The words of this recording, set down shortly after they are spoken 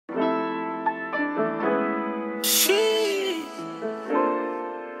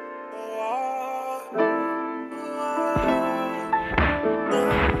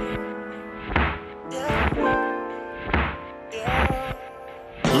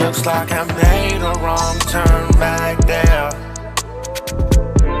Looks like I made a wrong turn back there.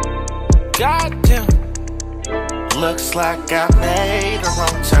 Goddamn. Looks like I made a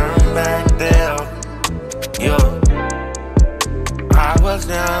wrong turn back there. Yeah. I was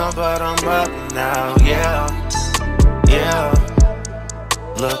down, but I'm up now. Yeah. Yeah.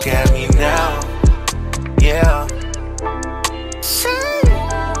 Look at me now. Yeah.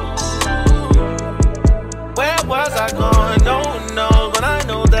 Where was I going? No one knows, but I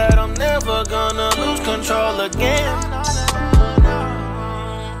know that I'm never gonna lose control again.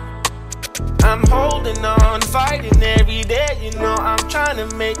 I'm holding on, fighting every day, you know I'm trying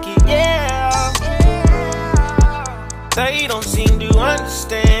to make it, yeah. They don't seem to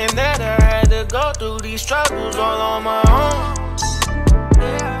understand that I had to go through these struggles all on my own.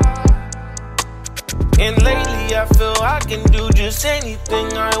 And lately I feel I can do just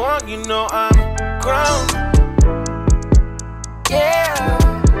anything I want, you know I'm grown. Yeah.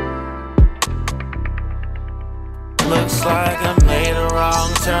 Looks like I made a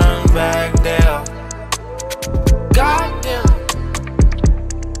wrong turn back there. Goddamn.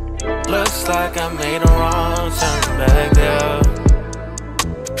 Looks like I made a wrong turn back there.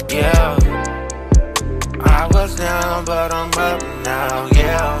 Yeah. I was down, but I'm up now.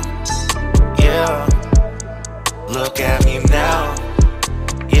 Yeah. Yeah. Look at me now.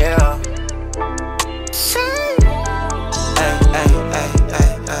 Yeah.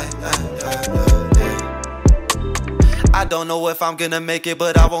 I don't know if I'm gonna make it,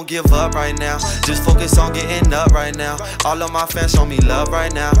 but I won't give up right now. Just focus on getting up right now. All of my fans show me love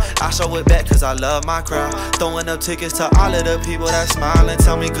right now. I show it back cause I love my crowd. Throwing up tickets to all of the people that smile and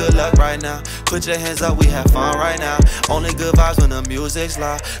tell me good luck right now. Put your hands up, we have fun right now. Only good vibes when the music's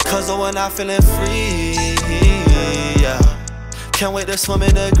loud. Cause when I'm feeling free, yeah. Can't wait to swim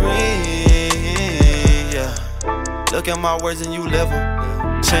in the green, yeah. Look at my words and you live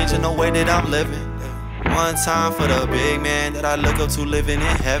them. Changing the way that I'm living. One time for the big man that I look up to living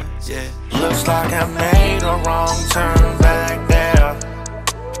in heaven, yeah. Looks like I made a wrong turn back there.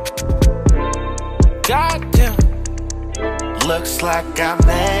 Goddamn. Looks like I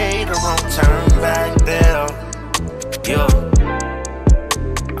made a wrong turn back there. Yeah.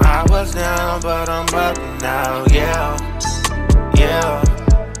 I was down, but I'm up now, yeah. Yeah.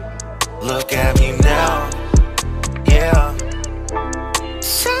 Look at me now.